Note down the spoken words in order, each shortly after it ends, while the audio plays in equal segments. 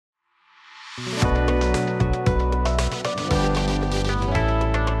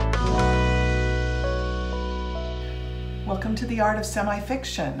Welcome to the Art of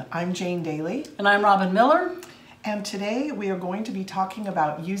Semi-Fiction. I'm Jane Daly. And I'm Robynne Miller. And today we are going to be talking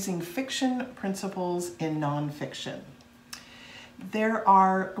about using fiction principles in nonfiction. There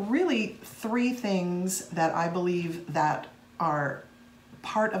are really three things that I believe that are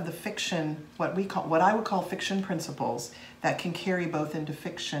part of the fiction, what I would call fiction principles, that can carry both into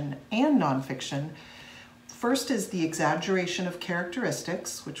fiction and nonfiction. First is the exaggeration of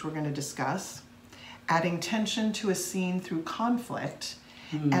characteristics, which we're going to discuss, adding tension to a scene through conflict,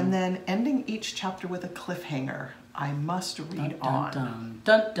 and then ending each chapter with a cliffhanger. I must read on. Dun,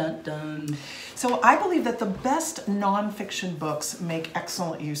 dun, dun, dun. So I believe that the best nonfiction books make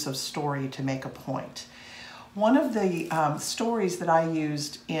excellent use of story to make a point. One of the stories that I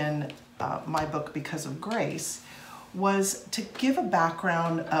used in my book, Because of Grace, was to give a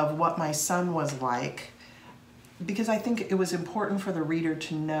background of what my son was like, because I think it was important for the reader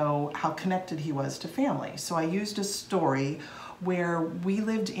to know how connected he was to family. So I used a story where we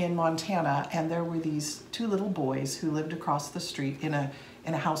lived in Montana, and there were these two little boys who lived across the street in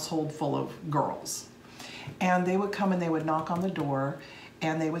a household full of girls. And they would come and they would knock on the door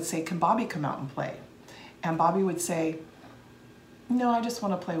and they would say, "Can Bobby come out and play?" And Bobby would say, "No, I just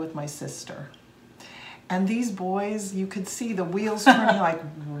want to play with my sister." And these boys, you could see the wheels turning like,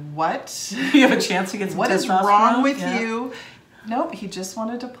 what? You have a chance to get some What is testosterone? wrong with you? Nope, he just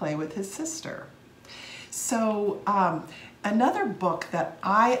wanted to play with his sister. So another book that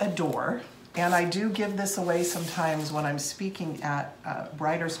I adore, and I do give this away sometimes when I'm speaking at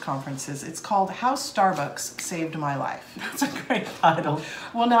writers' conferences, it's called How Starbucks Saved My Life. That's a great title.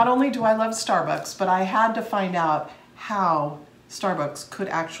 Well, not only do I love Starbucks, but I had to find out how Starbucks could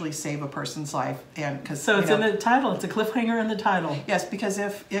actually save a person's life, and because So it's in the title. It's a cliffhanger in the title. Yes, because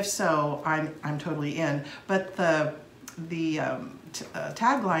if so, I'm totally in. But the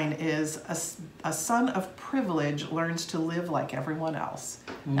tagline is a son of privilege learns to live like everyone else.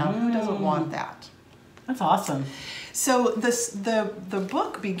 Now, who doesn't want that? That's awesome. So the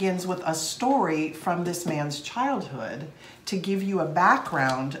book begins with a story from this man's childhood to give you a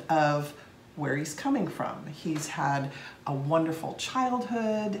background of where he's coming from. He's had a wonderful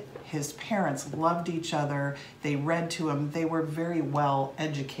childhood. His parents loved each other. They read to him. They were very well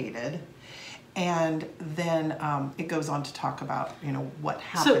educated. And then it goes on to talk about, what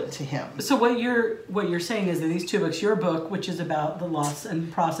happened to him. So what you're saying is that these two books, your book, which is about the loss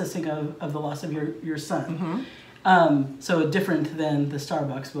and processing of the loss of your son, so different than the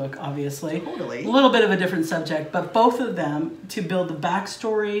Starbucks book, obviously. Totally. A little bit of a different subject, but both of them to build the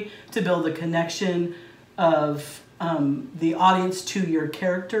backstory, to build the connection of the audience to your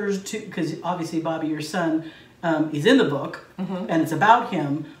characters, because obviously Bobby, your son, is in the book, and it's about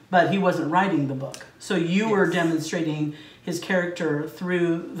him, but he wasn't writing the book. So you were demonstrating his character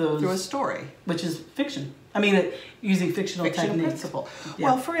through a story, which is fiction. I mean, using fictional techniques. Principle. Yeah.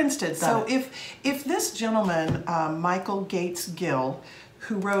 Well, for instance, so if this gentleman, Michael Gates Gill,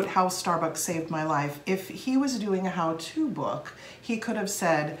 who wrote How Starbucks Saved My Life, if he was doing a how-to book, he could have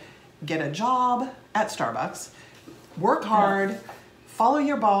said, get a job at Starbucks, work hard, follow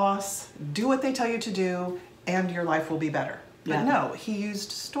your boss, do what they tell you to do, and your life will be better. But no, he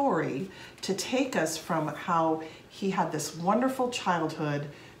used story to take us from how he had this wonderful childhood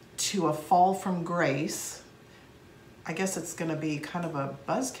to a fall from grace. I guess it's going to be kind of a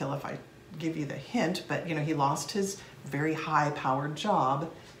buzzkill if I give you the hint, but he lost his very high-powered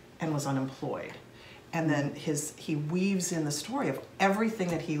job and was unemployed. And then he weaves in the story of everything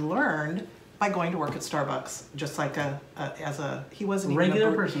that he learned by going to work at Starbucks, just like he wasn't even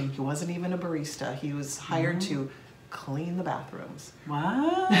regular person. He wasn't even a barista. He was hired to clean the bathrooms.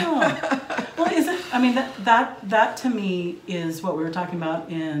 Wow. Well, I mean, that to me is what we were talking about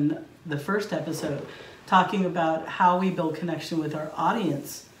in the first episode, talking about how we build connection with our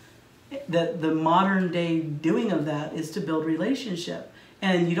audience. That the modern day doing of that is to build relationship.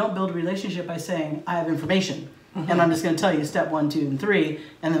 And you don't build relationship by saying, I have information, and I'm just going to tell you step 1, 2, and 3,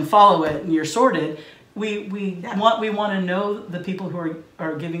 and then follow it, and you're sorted. We want to know the people who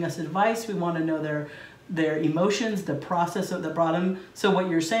are giving us advice. We want to know their emotions, the process that brought them. So what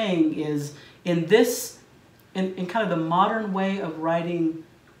you're saying is, in kind of the modern way of writing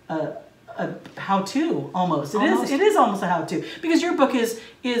a how-to almost. It is almost a how-to, because your book is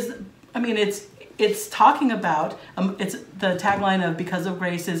I mean, it's talking about it's the tagline of Because of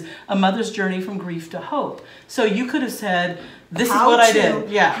Grace is a mother's journey from grief to hope. So you could have said, this is what I did.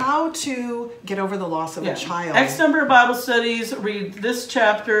 Yeah. How to get over the loss of a child. X number of Bible studies, read this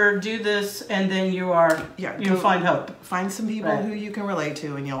chapter, do this, and then you find hope. Find some people who you can relate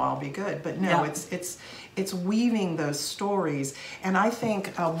to, and you'll all be good. But no, it's weaving those stories. And I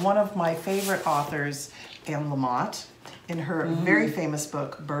think one of my favorite authors, Anne Lamott, in her very famous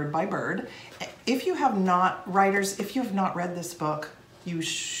book, Bird by Bird. If you have not, writers, if you have not read this book, you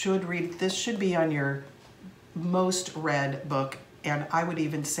should read. This should be on your most read book, and I would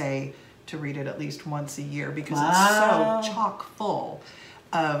even say to read it at least once a year, because it's so chock full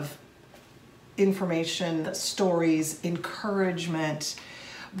of information, stories, encouragement.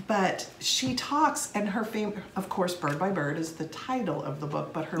 But she talks, and her of course, Bird by Bird is the title of the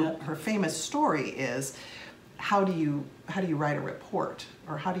book, but her famous story is, how do you write a report,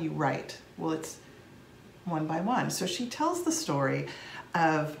 or how do you write? Well, it's one by one. So she tells the story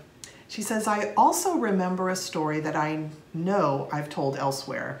of, she says, I also remember a story that I know I've told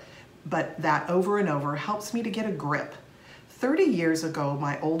elsewhere, but that over and over helps me to get a grip. 30 years ago,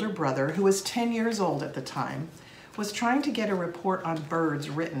 my older brother, who was 10 years old at the time, was trying to get a report on birds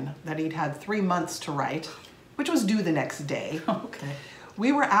written that he'd had 3 months to write, which was due the next day. Okay.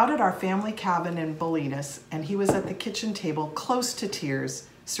 We were out at our family cabin in Bolinas, and he was at the kitchen table, close to tears,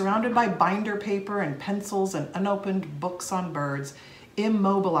 surrounded by binder paper and pencils and unopened books on birds,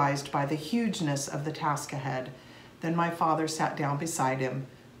 immobilized by the hugeness of the task ahead. Then my father sat down beside him,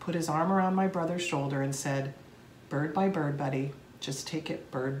 put his arm around my brother's shoulder, and said, "Bird by bird, buddy, just take it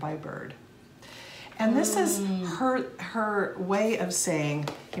bird by bird." And this is her way of saying,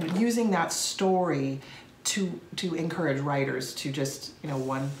 using that story to encourage writers to just,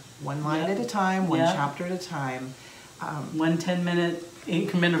 one line at a time, one chapter at a time. One 10-minute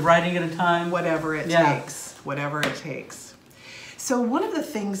increment of writing at a time. Whatever it takes, whatever it takes. So one of the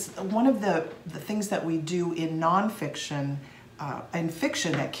things that we do in nonfiction and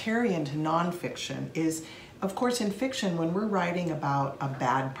fiction that carry into nonfiction is, of course, in fiction, when we're writing about a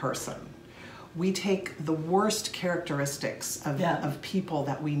bad person, we take the worst characteristics of people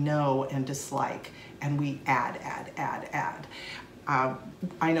that we know and dislike, and we add.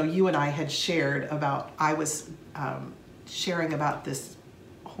 I know you and I had shared about, I was sharing about this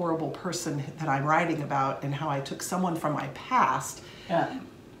horrible person that I'm writing about, and how I took someone from my past,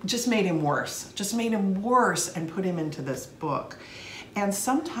 just made him worse and put him into this book. And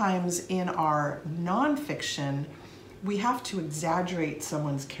sometimes in our nonfiction, we have to exaggerate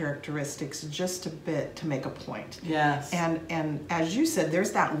someone's characteristics just a bit to make a point. Yes. And as you said,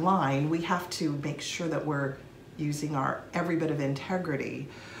 there's that line. We have to make sure that we're using our every bit of integrity.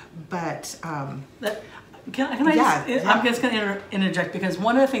 But I'm just going to interject, because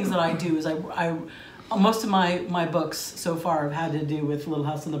one of the things that I do is I most of my books so far have had to do with Little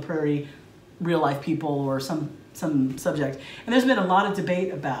House on the Prairie, real life people, or some subject. And there's been a lot of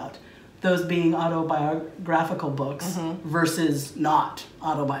debate about those being autobiographical books versus not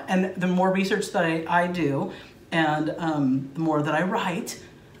autobiographical. And the more research that I do, and the more that I write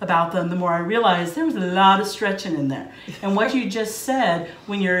about them, the more I realize there was a lot of stretching in there. And what you just said,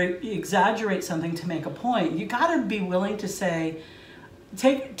 when you exaggerate something to make a point, you got to be willing to say,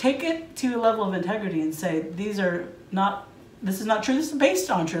 take it to a level of integrity and say, this is not true, this is based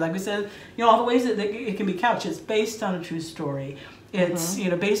on true. Like we said, all the ways that it can be couched, it's based on a true story. It's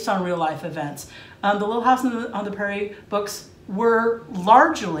based on real life events. The Little House on the Prairie books were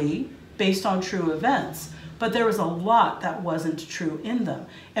largely based on true events, but there was a lot that wasn't true in them.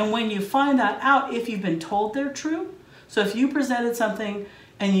 And when you find that out, if you've been told they're true, so if you presented something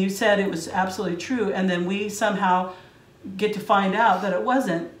and you said it was absolutely true, and then we somehow get to find out that it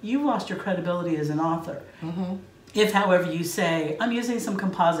wasn't, you've lost your credibility as an author. If, however, you say, I'm using some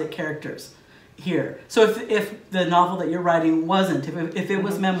composite characters here. So if the novel that you're writing wasn't, if it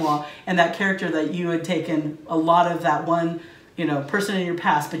was memoir, and that character that you had taken a lot of that one, person in your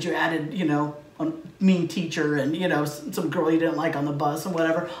past, but you added, a mean teacher and, some girl you didn't like on the bus and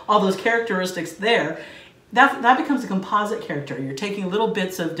whatever, all those characteristics there, that becomes a composite character. You're taking little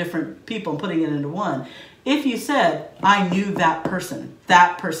bits of different people and putting it into one. If you said, I knew that person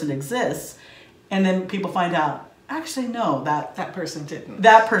exists, and then people find out, actually, no, that person didn't.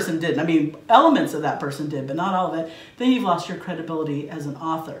 That person didn't. I mean, elements of that person did, but not all of it. Then you've lost your credibility as an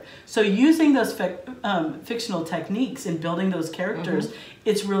author. So using those fictional techniques in building those characters,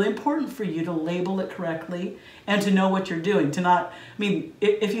 it's really important for you to label it correctly and to know what you're doing.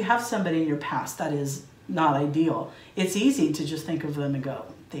 If you have somebody in your past that is not ideal, it's easy to just think of them and go,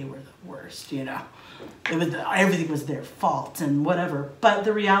 they were the worst, everything was their fault and whatever. But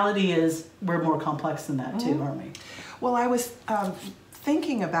the reality is we're more complex than that too, aren't we? Well, I was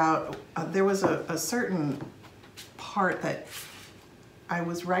thinking about, there was a certain part that I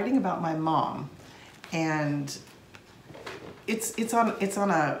was writing about my mom, and it's on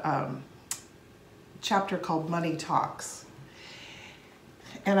a chapter called Money Talks.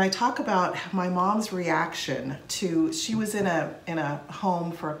 And I talk about my mom's reaction to, she was in a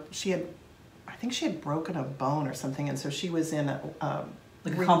home for, she had, I think she had broken a bone or something, and so she was in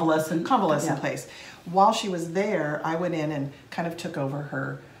like a convalescent place. While she was there, I went in and kind of took over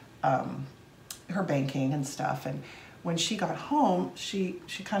her banking and stuff. And when she got home, she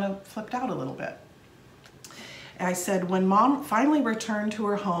kind of flipped out a little bit. And I said, when Mom finally returned to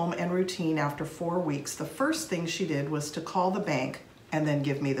her home and routine after 4 weeks, the first thing she did was to call the bank and then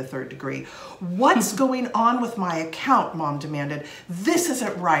give me the 3rd degree. What's going on with my account? Mom demanded. This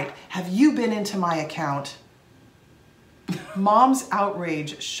isn't right. Have you been into my account? Mom's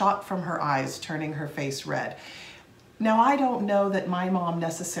outrage shot from her eyes, turning her face red. Now, I don't know that my mom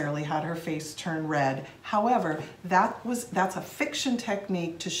necessarily had her face turn red. However, that's a fiction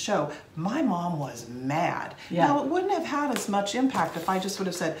technique to show my mom was mad. Yeah. Now, it wouldn't have had as much impact if I just would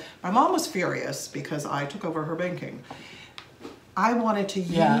have said, my mom was furious because I took over her banking. I wanted to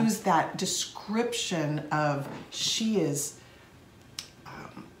use that description of she is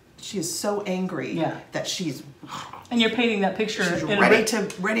so angry that she's... And you're painting that picture... She's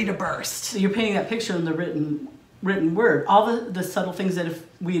ready to burst. So you're painting that picture in the written word. All the subtle things that if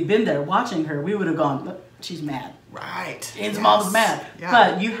we had been there watching her, we would have gone, she's mad. Right. Jane's mom's mad. Yeah.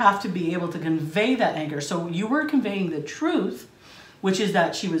 But you have to be able to convey that anger. So you were conveying the truth, which is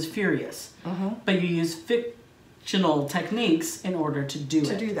that she was furious. But you use fictional techniques in order to do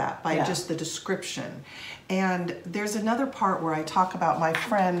that by just the description. And there's another part where I talk about my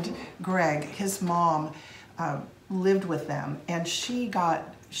friend Greg. His mom lived with them, and she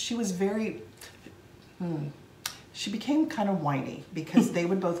was very... She became kind of whiny because they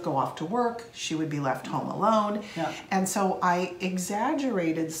would both go off to work. She would be left home alone. Yeah. And so I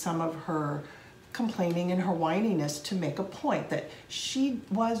exaggerated some of her complaining and her whininess to make a point that she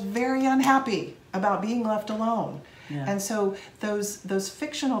was very unhappy about being left alone. Yeah. And so those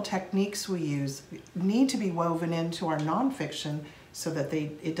fictional techniques we use need to be woven into our nonfiction so that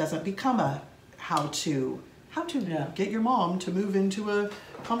it doesn't become a how to get your mom to move into a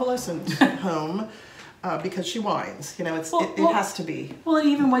convalescent home. Because she whines, it has to be. Well, and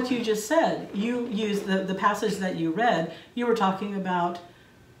even what you just said, you used the passage that you read, you were talking about,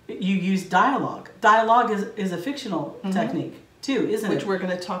 you used dialogue. Dialogue is a fictional technique too, isn't it? Which we're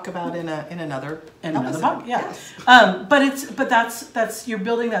going to talk about in another episode. Yes. But that's you're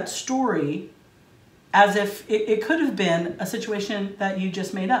building that story as if it could have been a situation that you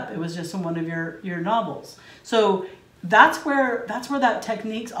just made up. It was just in one of your novels. So that's where that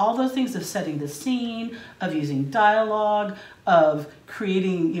techniques, all those things of setting the scene, of using dialogue, of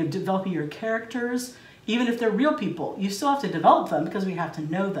creating, developing your characters, even if they're real people, you still have to develop them because we have to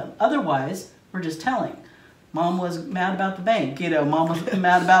know them. Otherwise, we're just telling. Mom was mad about the bank, mom was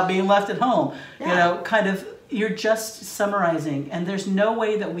mad about being left at home, you're just summarizing, and there's no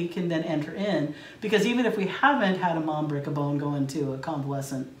way that we can then enter in, because even if we haven't had a mom break a bone go into a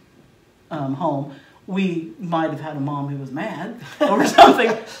convalescent home, we might have had a mom who was mad over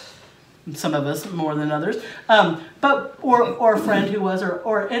something. Some of us more than others, or a friend who was,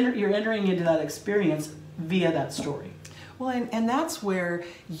 you're entering into that experience via that story. Well, and that's where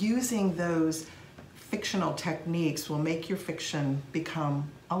using those fictional techniques will make your fiction become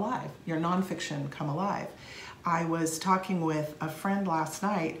alive, your nonfiction come alive. I was talking with a friend last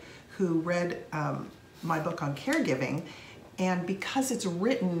night who read my book on caregiving. And because it's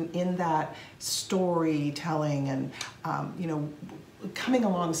written in that storytelling and, coming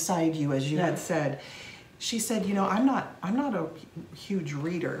alongside you, as you had said, she said, I'm not a huge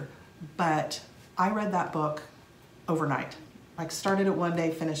reader, but I read that book overnight. Like started it one day,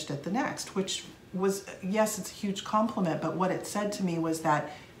 finished it the next, which was, yes, it's a huge compliment, but what it said to me was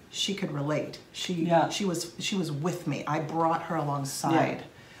that she could relate. She was with me. I brought her alongside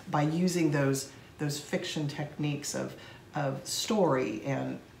by using those fiction techniques of story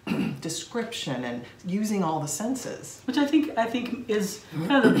and description and using all the senses, which I think is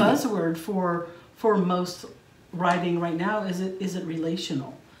kind of the buzzword for most writing right now. Is it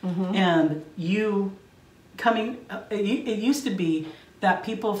relational? And you coming, it used to be that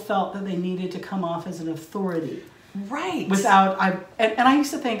people felt that they needed to come off as an authority, right? And I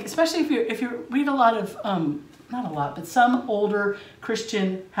used to think, especially if you read a lot of not a lot, but some older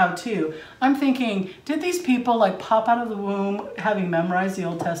Christian how-to, I'm thinking, did these people like pop out of the womb having memorized the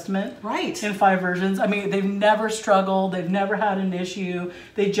Old Testament? Right. In 5 versions? I mean, they've never struggled, they've never had an issue,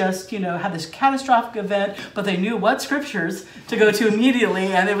 they just, had this catastrophic event, but they knew what scriptures to go to immediately,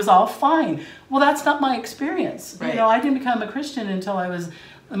 and it was all fine. Well, that's not my experience. Right. I didn't become a Christian until I was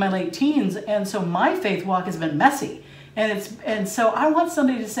in my late teens, and so my faith walk has been messy. And so I want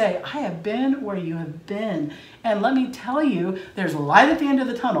somebody to say, I have been where you have been. And let me tell you, there's light at the end of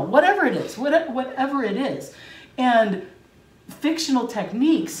the tunnel, whatever it is, whatever it is. And fictional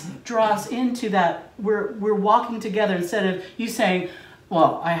techniques draw us into that we're walking together, instead of you saying,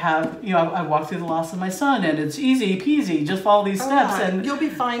 well, I walked through the loss of my son and it's easy peasy, just follow these steps and you'll be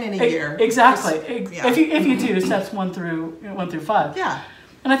fine in a year. Exactly. Yeah. If you do steps 1 through 5. Yeah.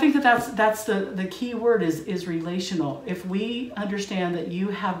 And I think that's the key word is relational. If we understand that you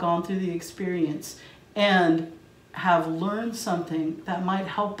have gone through the experience and have learned something that might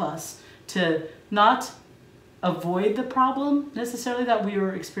help us to not avoid the problem necessarily that we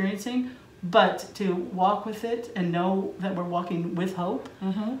were experiencing, but to walk with it and know that we're walking with hope,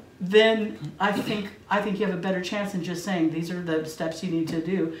 then I think you have a better chance than just saying these are the steps you need to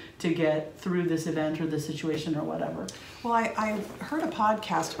do to get through this event or this situation or whatever. Well, I heard a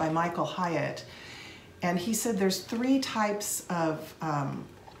podcast by Michael Hyatt, and he said there's three types of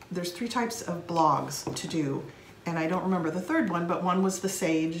blogs to do. And I don't remember the third one, but one was the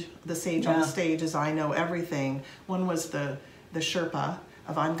sage on the stage as I know everything. One was the Sherpa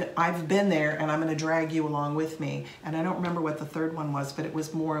of I've been there and I'm going to drag you along with me. And I don't remember what the third one was, but it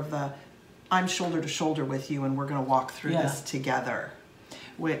was more of the I'm shoulder to shoulder with you and we're going to walk through this together.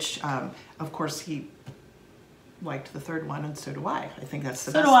 Which, of course, he liked the third one, and so do I. I think that's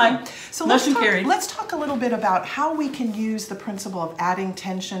the best thing. So let's talk a little bit about how we can use the principle of adding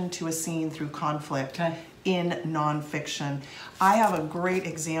tension to a scene through conflict in nonfiction. I have a great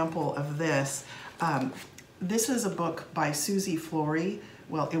example of this. This is a book by Susie Flory.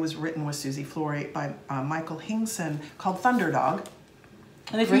 Well, it was written with Susie Flory by Michael Hingson called Thunderdog.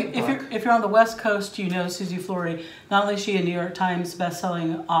 And if you're on the West Coast, you know Susie Flory. Not only is she a New York Times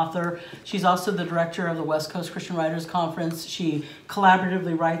best-selling author, she's also the director of the West Coast Christian Writers Conference. She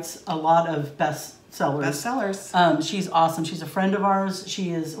collaboratively writes a lot of bestsellers. She's awesome. She's a friend of ours.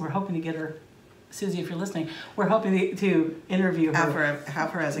 We're hoping to get her, Susie, if you're listening, we're hoping to interview her.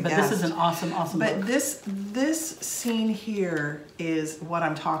 Have her as a guest. But this is an awesome book. But this scene here is what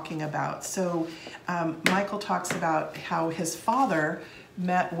I'm talking about. So Michael talks about how his father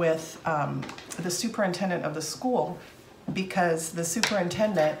met with the superintendent of the school because the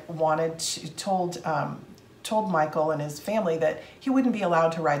superintendent told Michael and his family that he wouldn't be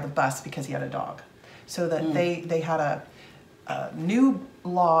allowed to ride the bus because he had a dog. So that they had a new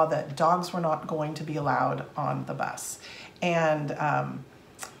law that dogs were not going to be allowed on the bus. And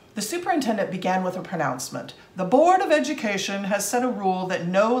the superintendent began with a pronouncement. The Board of Education has set a rule that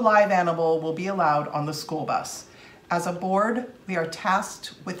no live animal will be allowed on the school bus. As a board, we are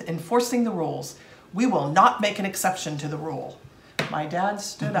tasked with enforcing the rules. We will not make an exception to the rule. My dad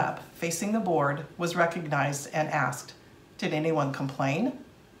stood up, facing the board, was recognized, and asked, "Did anyone complain?"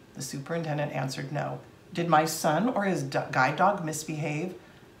 The superintendent answered no. Did my son or his guide dog misbehave?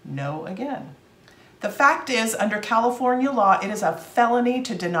 No again. The fact is, under California law, it is a felony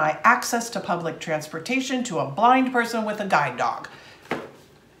to deny access to public transportation to a blind person with a guide dog.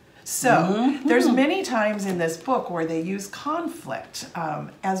 So there's many times in this book where they use conflict,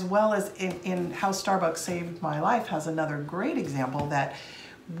 as well as in How Starbucks Saved My Life has another great example that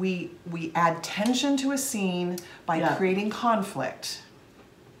we add tension to a scene by creating conflict.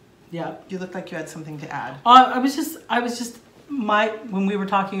 Yeah. You look like you had something to add. When we were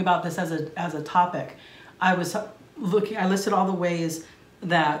talking about this as a topic, I listed all the ways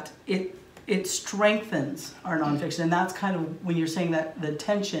that it strengthens our nonfiction, and that's kind of when you're saying that the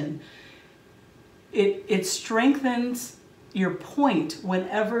tension, it strengthens your point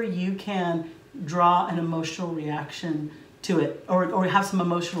whenever you can draw an emotional reaction to it or have some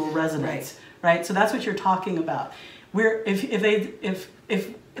emotional resonance, right? So that's what you're talking about.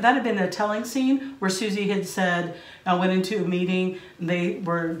 If that had been a telling scene where Susie had said, I went into a meeting, they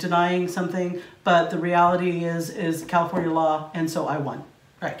were denying something, but the reality is California law, and so I won.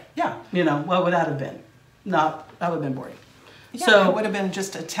 Right. Yeah. What would that have been? That would have been boring. Yeah, so it would have been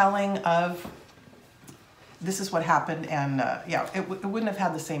just a telling of this is what happened, and it wouldn't have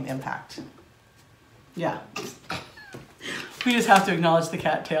had the same impact. Yeah. We just have to acknowledge the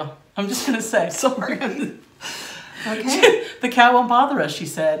cattail. I'm just going to say. Sorry. Okay. The cat won't bother us, she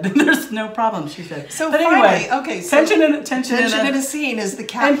said. There's no problem, she said. So but finally, anyway, so tension in a scene is the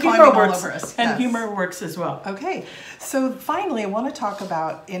cat climbing all over us. And humor works as well. Okay. So finally, I want to talk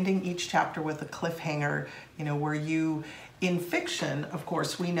about ending each chapter with a cliffhanger, where you, in fiction, of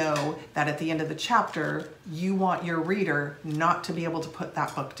course, we know that at the end of the chapter, you want your reader not to be able to put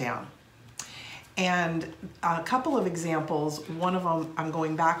that book down. And a couple of examples, one of them, I'm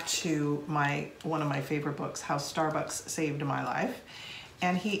going back to one of my favorite books, How Starbucks Saved My Life.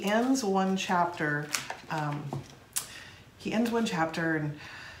 And he ends one chapter, and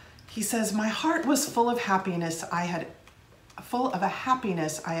he says, my heart was full of a happiness I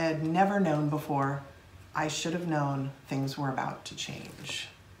had never known before. I should have known things were about to change.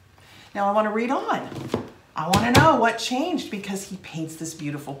 Now I want to read on. I want to know what changed, because he paints this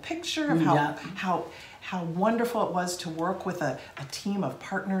beautiful picture of how wonderful it was to work with a team of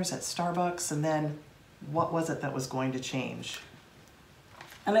partners at Starbucks, and then what was it that was going to change?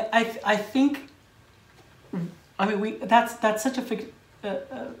 And I think, I mean, that's such a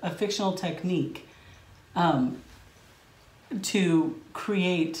fictional technique to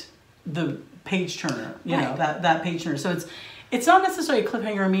create the page turner, you know, that page turner. So it's not necessarily a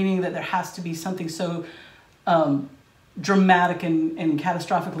cliffhanger, meaning that there has to be something so dramatic and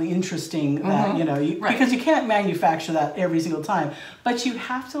catastrophically interesting that, you know, because you can't manufacture that every single time, but you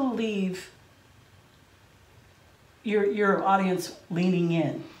have to leave your audience leaning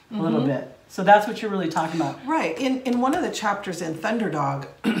in a little bit. So that's what you're really talking about. Right. In one of the chapters in Thunderdog,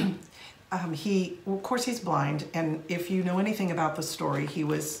 of course he's blind, and if you know anything about the story, he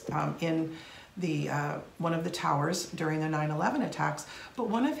was in the one of the towers during the 9/11 attacks. But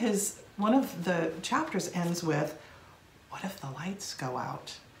one of the chapters ends with, what if the lights go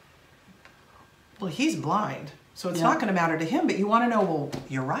out? Well, he's blind, so it's not going to matter to him, but you want to know, well,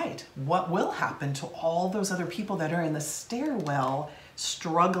 you're right. What will happen to all those other people that are in the stairwell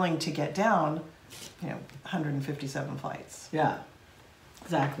struggling to get down, 157 flights? Yeah,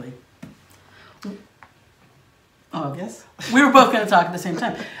 exactly. Oh, yes? We were both going to talk at the same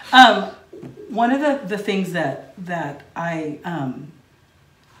time. One of the things that I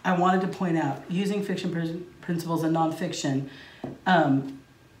wanted to point out, using fiction principles and nonfiction,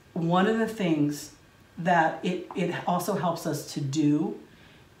 one of the things that it also helps us to do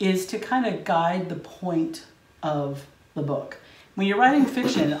is to kind of guide the point of the book. When you're writing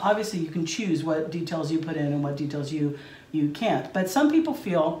fiction, obviously you can choose what details you put in and what details you can't. But some people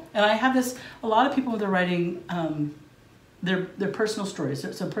feel, and I have this, a lot of people when they're writing their personal stories,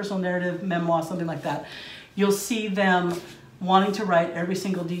 so personal narrative, memoir, something like that, you'll see them wanting to write every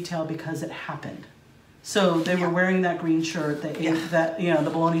single detail because it happened. So they were wearing that green shirt, they ate that, the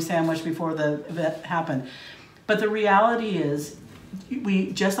bologna sandwich before the event happened. But the reality is,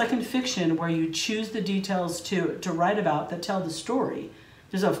 we, just like in fiction, where you choose the details to write about that tell the story,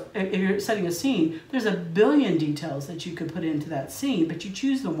 if you're setting a scene, there's a billion details that you could put into that scene, but you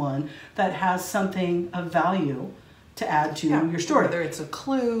choose the one that has something of value to add to your story. Whether it's a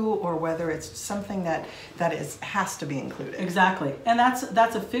clue or whether it's something that has to be included. Exactly. And that's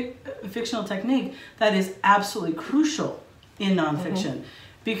a fictional technique that is absolutely crucial in nonfiction,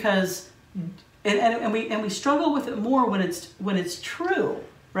 because and we struggle with it more when it's true,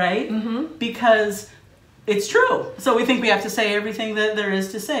 right? Because it's true. So we think we have to say everything that there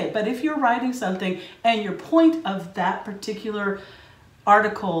is to say. But if you're writing something and your point of that particular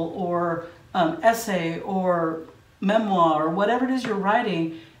article or essay or memoir or whatever it is you're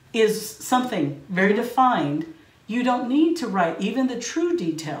writing is something very defined, you don't need to write even the true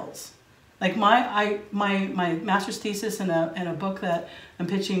details. Like my master's thesis in a book that I'm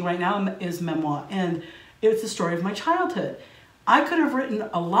pitching right now is memoir, and it's the story of my childhood. I could have written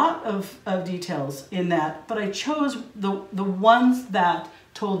a lot of details in that, but I chose the ones that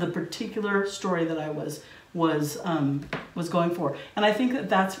told the particular story that I was going for. And I think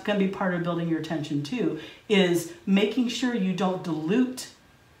that's going to be part of building your attention too, is making sure you don't dilute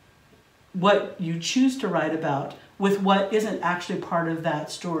what you choose to write about with what isn't actually part of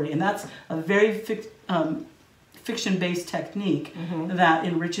that story. And that's a very fiction-based technique that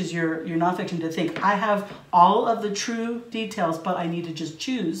enriches your nonfiction, to think, I have all of the true details, but I need to just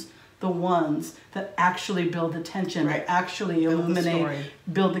choose the ones that actually build the tension, that actually illuminate,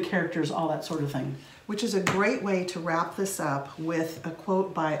 build the characters, all that sort of thing. Which is a great way to wrap this up with a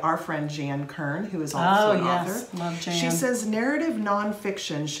quote by our friend Jan Kern, who is also an author. Love Jan. She says, narrative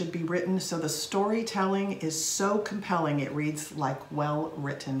nonfiction should be written so the storytelling is so compelling it reads like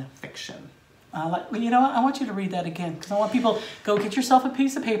well-written fiction. You know what? I want you to read that again, because I want people, go get yourself a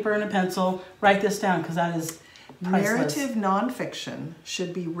piece of paper and a pencil, write this down, because that is priceless. Narrative nonfiction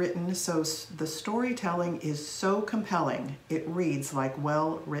should be written so the storytelling is so compelling it reads like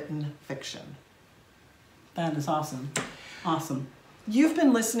well-written fiction. That is awesome. Awesome. You've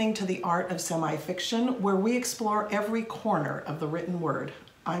been listening to The Art of Semi-Fiction, where we explore every corner of the written word.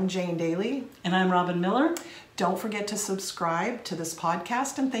 I'm Jane Daly. And I'm Robynne Miller. Don't forget to subscribe to this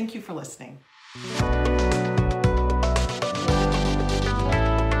podcast, and thank you for listening.